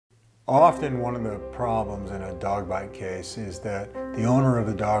Often one of the problems in a dog bite case is that the owner of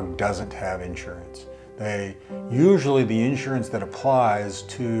the dog doesn't have insurance. Usually the insurance that applies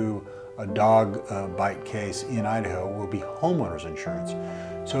to a dog bite case in Idaho will be homeowner's insurance.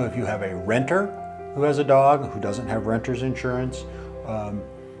 So if you have a renter who has a dog who doesn't have renter's insurance,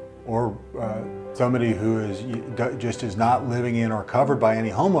 or somebody who is not living in or covered by any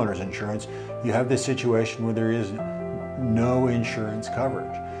homeowner's insurance, you have this situation where there is no insurance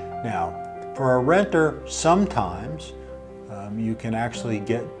coverage. Now, for a renter, sometimes you can actually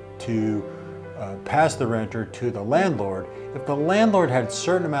get to pass the renter to the landlord if the landlord had a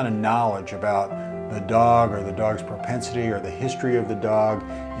certain amount of knowledge about the dog or the dog's propensity or the history of the dog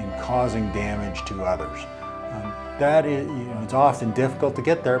in causing damage to others. That is, it's often difficult to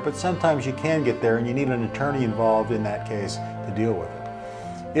get there, but sometimes you can get there and you need an attorney involved in that case to deal with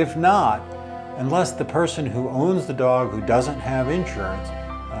it. If not, unless the person who owns the dog who doesn't have insurance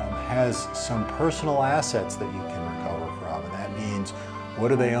has some personal assets that you can recover from, and that means, what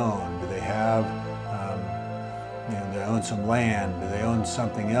do they own? Do they have, do they own some land? Do they own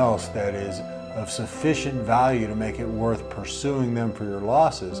something else that is of sufficient value to make it worth pursuing them for your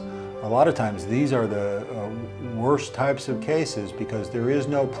losses? A lot of times these are the worst types of cases because there is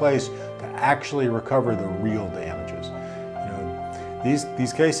no place to actually recover the real damages.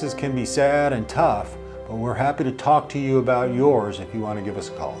 These cases can be sad and tough, but we're happy to talk to you about yours if you want to give us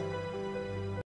a call.